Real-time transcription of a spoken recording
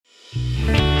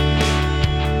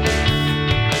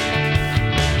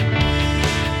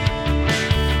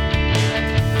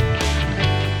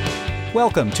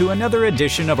Welcome to another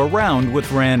edition of Around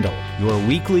with Randall, your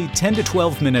weekly 10 to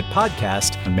 12 minute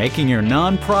podcast on making your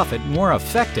nonprofit more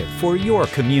effective for your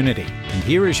community. And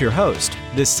here is your host,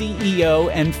 the CEO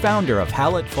and founder of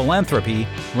Hallett Philanthropy,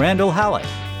 Randall Hallett.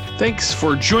 Thanks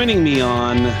for joining me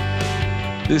on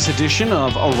this edition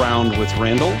of Around with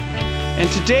Randall. And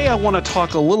today I want to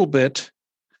talk a little bit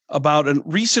about a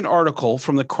recent article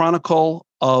from the Chronicle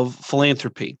of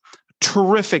Philanthropy.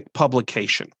 Terrific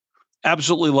publication.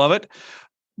 Absolutely love it.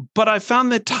 But I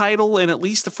found the title and at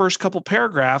least the first couple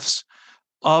paragraphs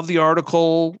of the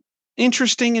article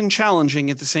interesting and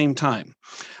challenging at the same time.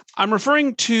 I'm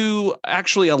referring to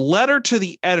actually a letter to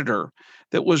the editor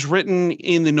that was written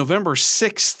in the November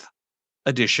 6th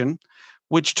edition,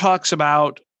 which talks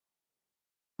about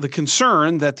the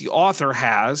concern that the author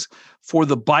has for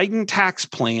the Biden tax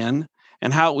plan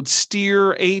and how it would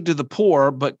steer aid to the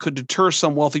poor, but could deter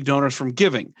some wealthy donors from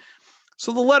giving.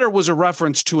 So the letter was a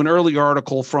reference to an early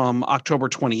article from October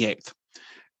 28th.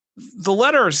 The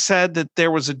letter said that there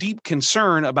was a deep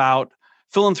concern about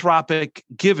philanthropic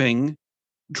giving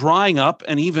drying up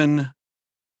and even,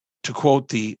 to quote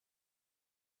the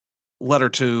letter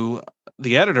to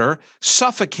the editor,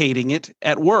 suffocating it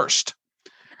at worst.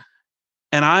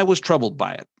 And I was troubled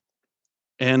by it.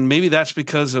 And maybe that's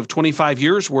because of 25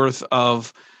 years worth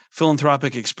of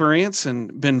philanthropic experience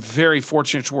and been very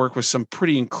fortunate to work with some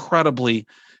pretty incredibly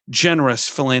generous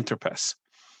philanthropists.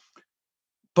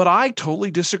 But I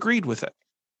totally disagreed with it.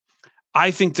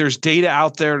 I think there's data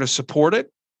out there to support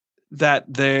it, that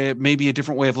there may be a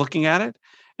different way of looking at it.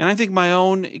 And I think my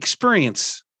own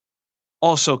experience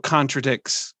also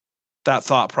contradicts that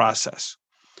thought process.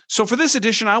 So for this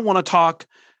edition, I want to talk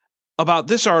about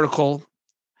this article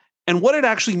and what it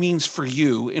actually means for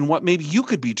you and what maybe you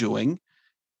could be doing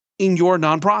in your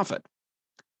nonprofit,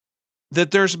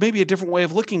 that there's maybe a different way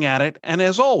of looking at it. And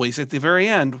as always, at the very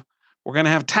end, we're going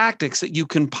to have tactics that you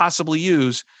can possibly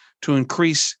use to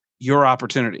increase your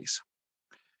opportunities.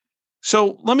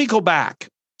 So let me go back.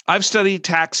 I've studied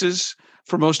taxes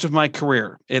for most of my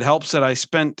career. It helps that I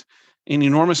spent an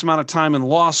enormous amount of time in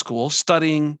law school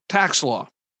studying tax law.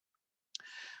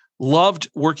 Loved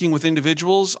working with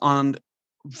individuals on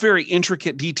very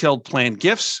intricate, detailed plan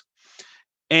gifts.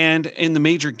 And in the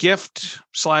major gift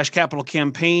 / capital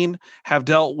campaign, have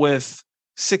dealt with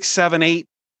 6, 7, 8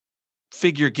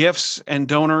 figure gifts and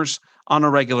donors on a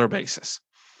regular basis.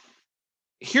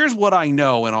 Here's what I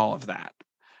know in all of that.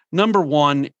 Number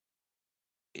one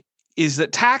is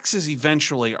that taxes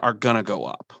eventually are going to go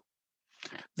up.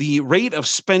 The rate of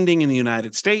spending in the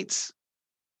United States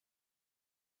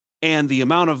and the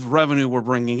amount of revenue we're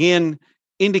bringing in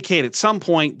indicate at some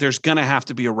point there's going to have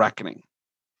to be a reckoning.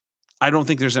 I don't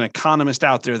think there's an economist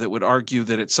out there that would argue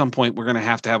that at some point we're going to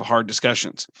have hard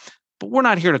discussions. But we're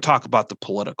not here to talk about the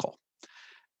political.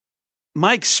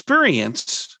 My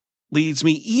experience leads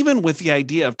me, even with the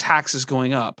idea of taxes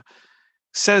going up,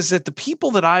 says that the people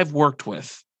that I've worked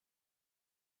with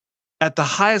at the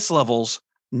highest levels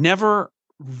never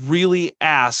really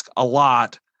ask a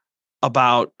lot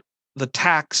about the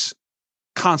tax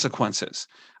consequences,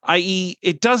 i.e.,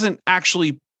 it doesn't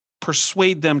actually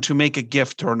persuade them to make a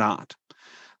gift or not.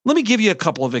 Let me give you a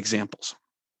couple of examples.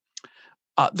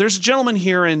 There's a gentleman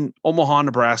here in Omaha,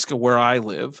 Nebraska, where I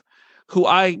live, who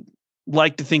I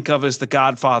like to think of as the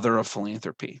godfather of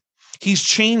philanthropy. He's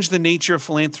changed the nature of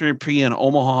philanthropy in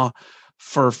Omaha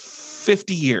for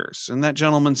 50 years, and that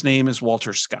gentleman's name is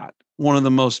Walter Scott, one of the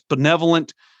most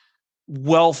benevolent,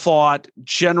 well-thought,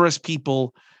 generous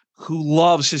people who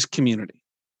loves his community.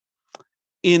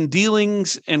 In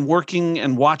dealings and working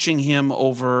and watching him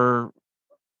over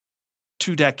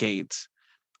 2 decades,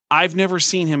 I've never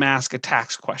seen him ask a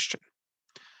tax question.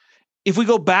 If we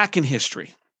go back in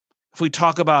history, if we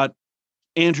talk about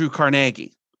Andrew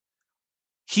Carnegie,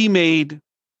 he made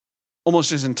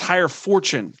almost his entire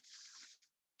fortune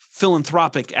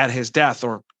philanthropic at his death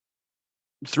or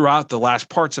throughout the last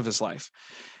parts of his life.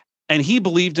 And he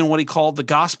believed in what he called the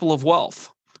gospel of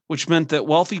wealth, which meant that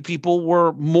wealthy people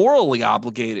were morally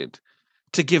obligated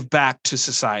to give back to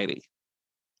society.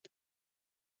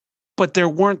 But there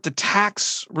weren't the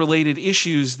tax-related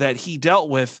issues that he dealt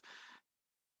with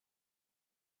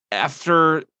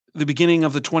after the beginning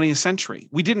of the 20th century.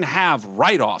 We didn't have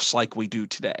write-offs like we do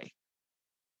today.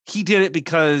 He did it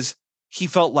because he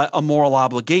felt like a moral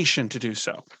obligation to do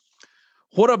so.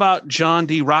 What about John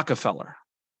D. Rockefeller?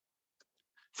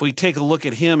 If we take a look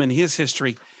at him and his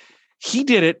history, he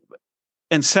did it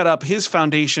and set up his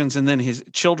foundations, and then his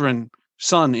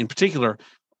son in particular,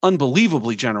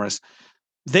 unbelievably generous,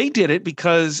 They did it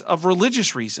because of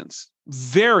religious reasons,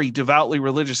 very devoutly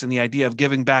religious in the idea of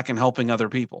giving back and helping other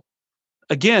people.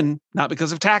 Again, not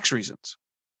because of tax reasons.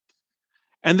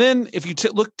 And then if you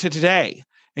look to today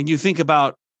and you think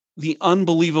about the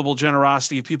unbelievable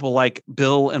generosity of people like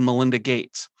Bill and Melinda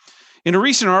Gates. In a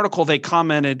recent article, they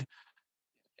commented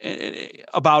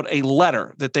about a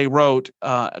letter that they wrote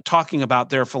talking about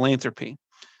their philanthropy.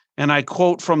 And I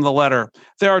quote from the letter,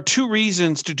 "There are two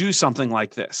reasons to do something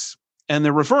like this." And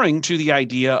they're referring to the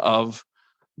idea of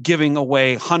giving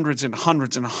away hundreds and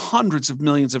hundreds and hundreds of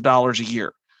millions of dollars a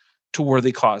year to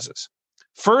worthy causes.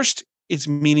 First, it's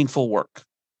meaningful work.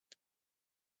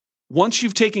 Once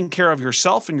you've taken care of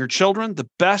yourself and your children, the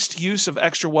best use of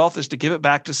extra wealth is to give it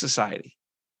back to society.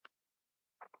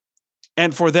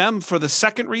 And for them, for the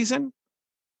second reason,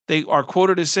 they are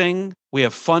quoted as saying, "We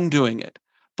have fun doing it.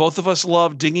 Both of us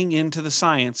love digging into the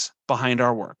science behind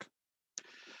our work."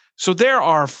 So there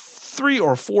are 3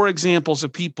 or 4 examples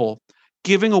of people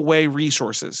giving away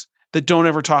resources that don't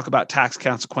ever talk about tax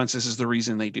consequences as the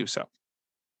reason they do so.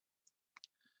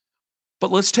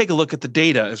 But let's take a look at the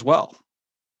data as well.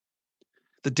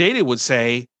 The data would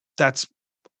say that's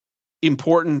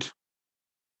important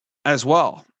as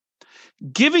well.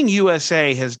 Giving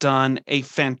USA has done a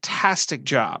fantastic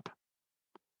job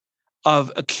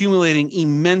of accumulating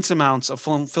immense amounts of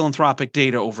philanthropic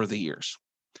data over the years.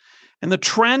 And the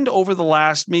trend over the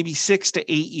last maybe 6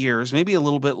 to 8 years, maybe a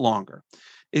little bit longer,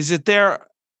 is that there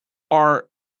are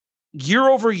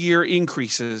year-over-year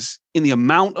increases in the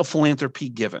amount of philanthropy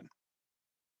given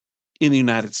in the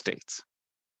United States.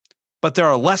 But there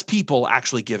are less people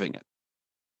actually giving it,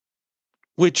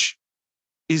 which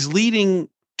is leading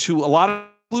to a lot of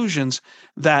conclusions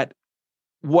that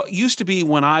what used to be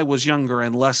when I was younger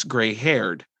and less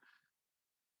gray-haired,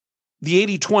 the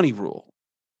 80-20 rule,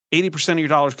 80% of your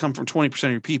dollars come from 20%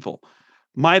 of your people,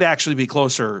 might actually be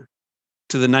closer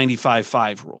to the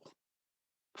 95-5 rule.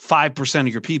 5%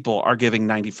 of your people are giving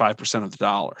 95% of the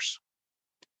dollars.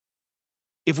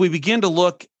 If we begin to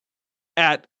look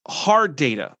at hard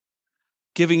data,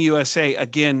 Giving USA,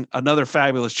 again, another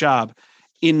fabulous job.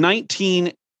 In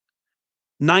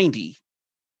 1990,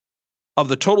 of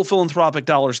the total philanthropic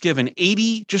dollars given,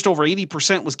 just over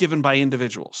 80% was given by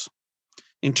individuals.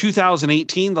 In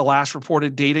 2018, the last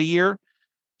reported data year,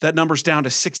 that number's down to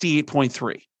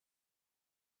 68.3,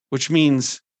 which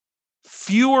means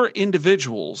fewer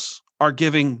individuals are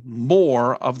giving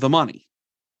more of the money.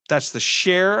 That's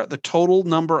the total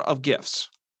number of gifts.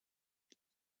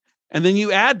 And then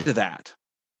you add to that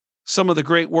some of the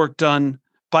great work done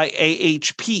by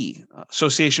AHP,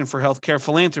 Association for Healthcare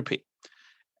Philanthropy.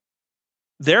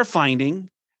 They're finding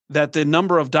that the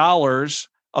number of dollars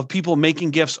of people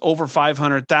making gifts over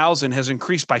 $500,000 has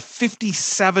increased by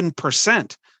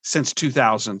 57% since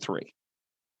 2003.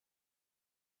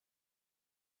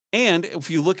 And if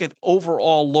you look at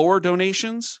overall lower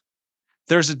donations,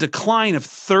 there's a decline of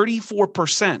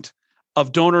 34%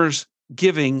 of donors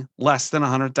giving less than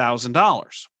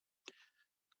 $100,000.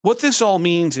 What this all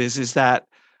means is that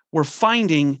we're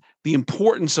finding the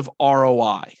importance of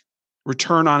ROI,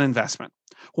 return on investment.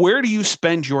 Where do you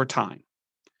spend your time?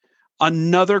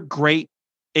 Another great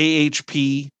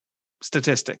AHP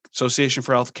statistic, Association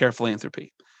for Healthcare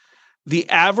Philanthropy. The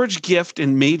average gift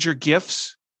in major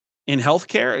gifts in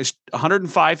healthcare is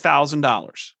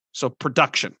 $105,000. So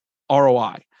production,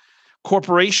 ROI.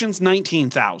 Corporations,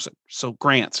 $19,000. So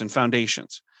grants and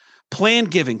foundations.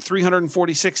 Planned giving,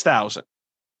 $346,000.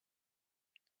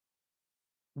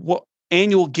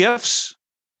 Annual gifts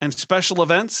and special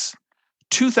events,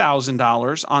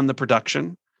 $2,000 on the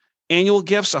production. Annual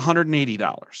gifts,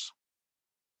 $180.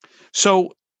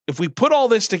 So if we put all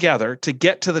this together to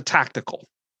get to the tactical,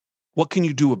 what can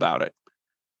you do about it?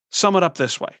 Sum it up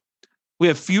this way. We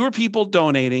have fewer people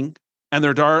donating, and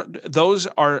those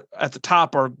are at the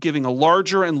top are giving a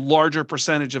larger and larger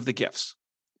percentage of the gifts.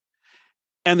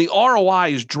 And the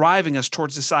ROI is driving us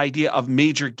towards this idea of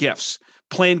major gifts.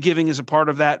 Planned giving is a part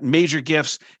of that. Major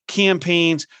gifts,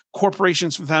 campaigns,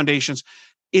 corporations and foundations.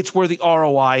 It's where the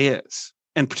ROI is.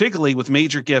 And particularly with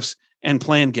major gifts and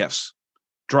planned gifts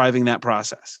driving that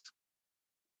process.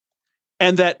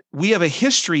 And that we have a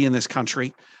history in this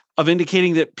country of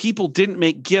indicating that people didn't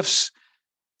make gifts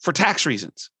for tax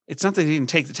reasons. It's not that they didn't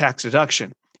take the tax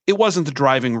deduction. It wasn't the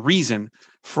driving reason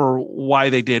for why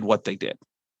they did what they did.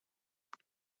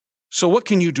 So what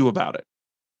can you do about it?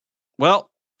 Well,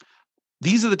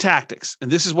 these are the tactics,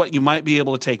 and this is what you might be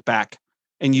able to take back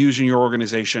and use in your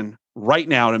organization right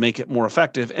now to make it more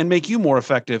effective and make you more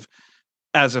effective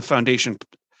as a foundation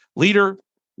leader,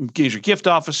 major gift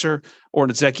officer, or an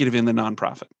executive in the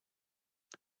nonprofit.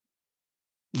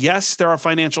 Yes, there are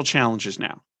financial challenges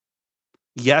now.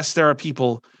 Yes, there are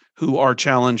people who are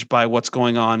challenged by what's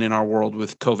going on in our world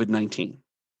with COVID-19.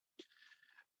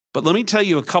 But let me tell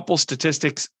you a couple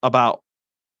statistics about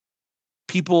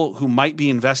people who might be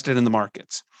invested in the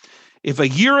markets. If a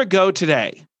year ago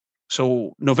today,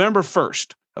 so November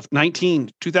 1st of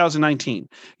 2019,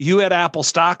 you had Apple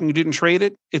stock and you didn't trade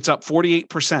it, it's up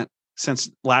 48% since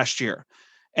last year.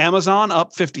 Amazon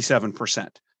up 57%.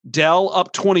 Dell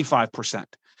up 25%.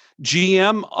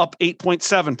 GM up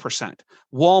 8.7%.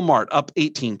 Walmart up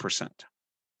 18%.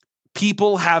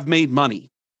 People have made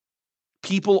money.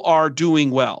 People are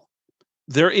doing well.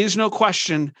 There is no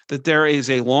question that there is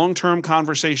a long-term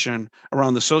conversation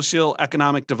around the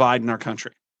socioeconomic divide in our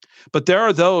country. But there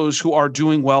are those who are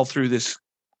doing well through this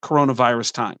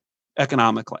coronavirus time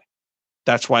economically.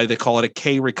 That's why they call it a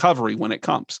K recovery when it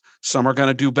comes. Some are going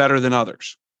to do better than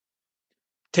others.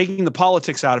 Taking the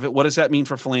politics out of it, what does that mean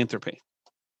for philanthropy?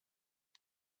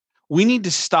 We need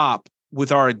to stop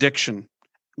with our addiction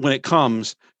when it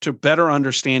comes to better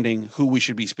understanding who we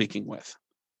should be speaking with.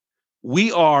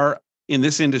 We are, in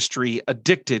this industry,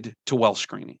 addicted to wealth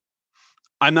screening.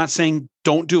 I'm not saying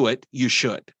don't do it, you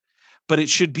should, but it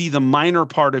should be the minor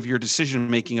part of your decision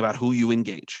making about who you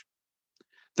engage.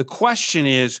 The question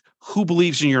is, who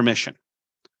believes in your mission?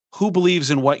 Who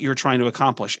believes in what you're trying to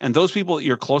accomplish? And those people that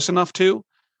you're close enough to,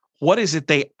 what is it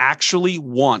they actually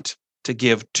want to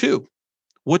give to?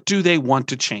 What do they want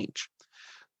to change?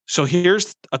 So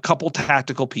here's a couple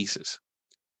tactical pieces.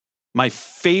 My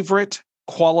favorite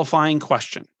qualifying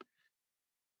question.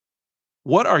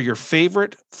 What are your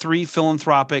favorite 3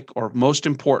 philanthropic or most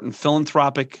important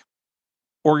philanthropic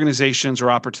organizations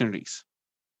or opportunities?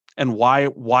 And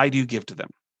why do you give to them?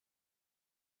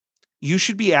 You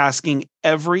should be asking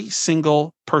every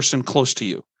single person close to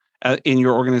you in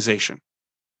your organization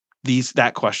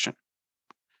that question.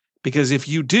 Because if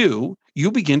you do,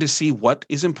 you begin to see what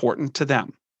is important to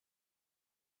them.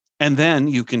 And then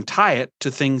you can tie it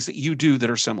to things that you do that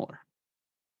are similar.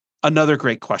 Another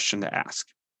great question to ask.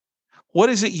 What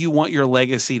is it you want your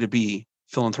legacy to be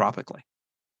philanthropically?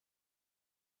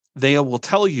 They will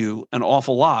tell you an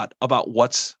awful lot about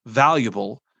what's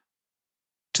valuable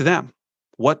to them.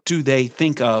 What do they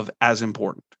think of as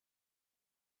important?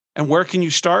 And where can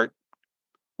you start?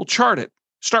 Well, chart it.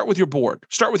 Start with your board.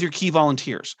 Start with your key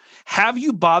volunteers. Have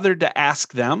you bothered to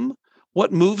ask them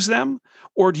what moves them?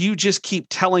 Or do you just keep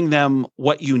telling them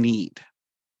what you need?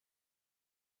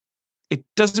 It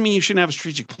doesn't mean you shouldn't have a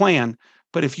strategic plan,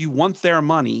 but if you want their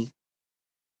money,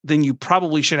 then you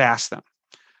probably should ask them.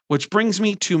 Which brings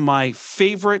me to my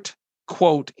favorite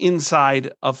quote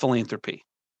inside of philanthropy.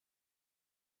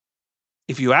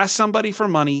 If you ask somebody for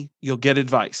money, you'll get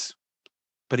advice.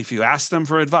 But if you ask them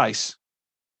for advice,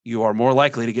 you are more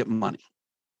likely to get money.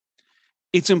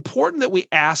 It's important that we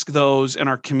ask those in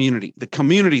our community, the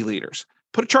community leaders.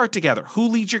 Put a chart together. Who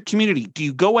leads your community? Do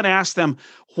you go and ask them,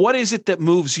 what is it that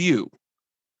moves you?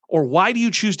 Or why do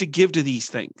you choose to give to these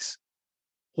things?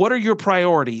 What are your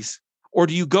priorities? Or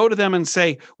do you go to them and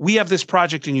say, we have this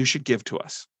project and you should give to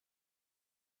us?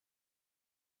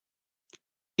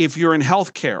 If you're in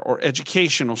healthcare or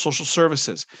education or social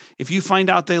services, if you find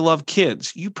out they love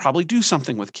kids, you probably do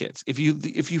something with kids. If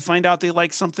you find out they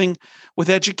like something with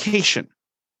education,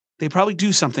 they probably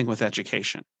do something with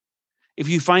education. If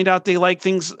you find out they like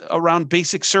things around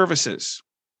basic services,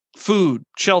 food,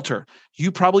 shelter,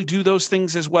 you probably do those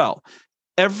things as well.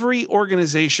 Every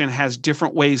organization has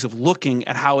different ways of looking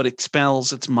at how it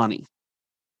expels its money,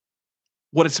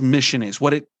 what its mission is,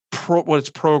 what its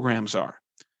programs are.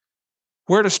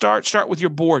 Where to start? Start with your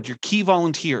board, your key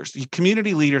volunteers, your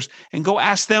community leaders, and go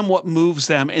ask them what moves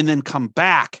them, and then come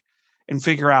back and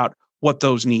figure out what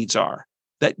those needs are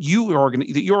that your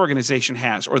organization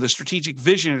has, or the strategic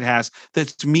vision it has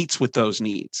that meets with those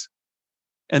needs,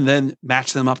 and then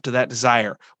match them up to that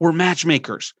desire. We're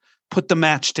matchmakers. Put the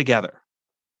match together.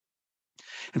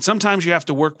 And sometimes you have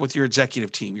to work with your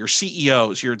executive team, your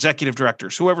CEOs, your executive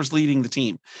directors, whoever's leading the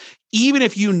team. Even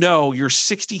if you know you're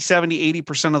 60, 70,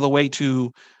 80% of the way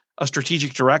to a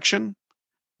strategic direction,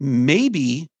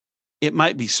 maybe it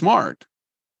might be smart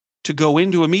to go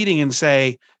into a meeting and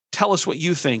say, tell us what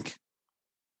you think.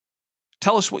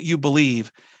 Tell us what you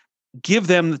believe. Give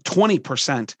them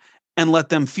 20% and let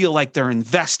them feel like they're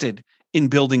invested in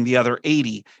building the other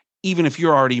 80, even if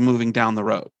you're already moving down the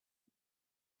road.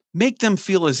 Make them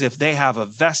feel as if they have a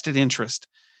vested interest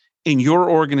in your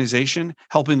organization,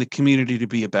 helping the community to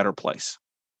be a better place.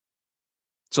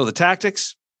 So the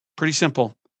tactics, pretty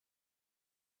simple.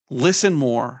 Listen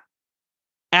more,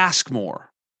 ask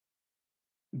more,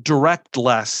 direct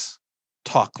less,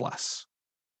 talk less.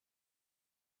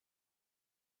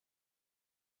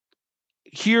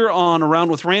 here on Around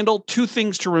with Randall, 2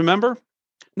 things to remember.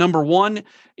 Number 1,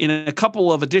 in a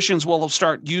couple of editions, we'll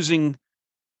start using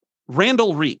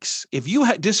Randall Reeks. If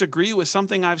you disagree with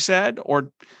something I've said or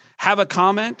have a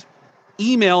comment,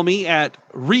 email me at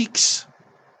Reeks,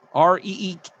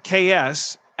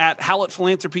 REEKS, at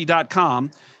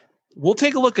hallettphilanthropy.com. We'll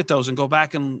take a look at those and go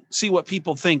back and see what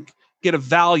people think, get a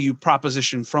value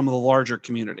proposition from the larger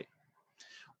community.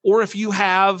 Or if you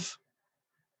have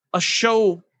a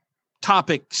show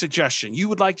topic suggestion, you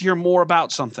would like to hear more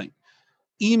about something,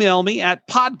 email me at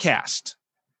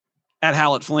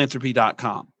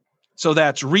podcast@hallettphilanthropy.com. So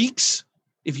that's Reeks.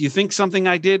 If you think something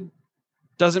I did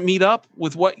doesn't meet up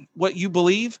with what you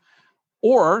believe,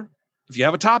 or if you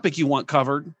have a topic you want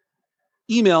covered,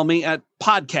 email me at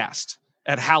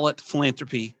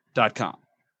podcast@hallettphilanthropy.com.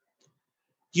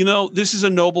 You know, this is a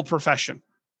noble profession.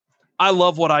 I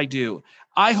love what I do.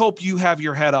 I hope you have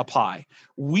your head up high.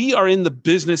 We are in the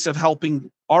business of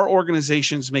helping our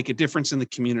organizations make a difference in the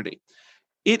community.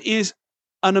 It is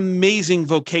an amazing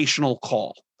vocational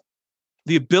call.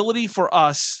 The ability for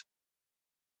us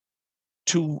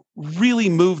to really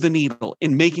move the needle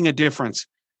in making a difference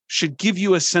should give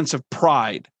you a sense of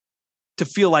pride to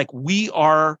feel like we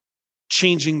are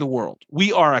changing the world.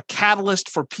 We are a catalyst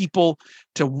for people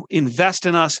to invest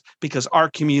in us because our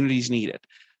communities need it.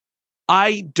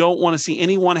 I don't want to see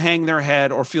anyone hang their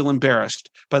head or feel embarrassed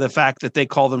by the fact that they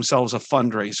call themselves a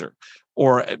fundraiser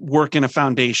or work in a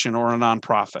foundation or a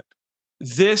nonprofit.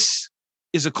 This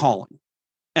is a calling,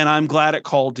 and I'm glad it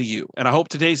called to you. And I hope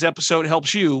today's episode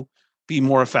helps you be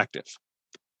more effective.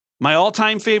 My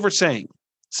all-time favorite saying,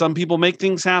 some people make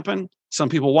things happen, some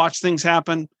people watch things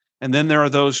happen, and then there are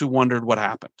those who wondered what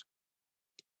happened.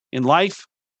 In life,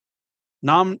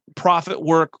 nonprofit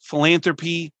work,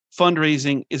 philanthropy,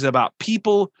 fundraising is about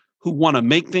people who want to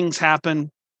make things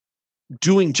happen,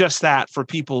 doing just that for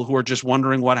people who are just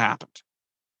wondering what happened.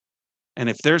 And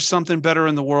if there's something better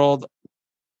in the world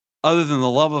other than the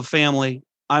love of family,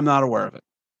 I'm not aware of it.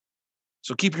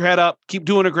 So keep your head up, keep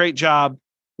doing a great job.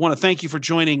 I want to thank you for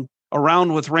joining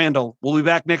Around with Randall. We'll be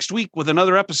back next week with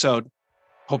another episode.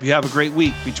 Hope you have a great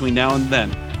week between now and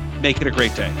then. Make it a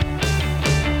great day.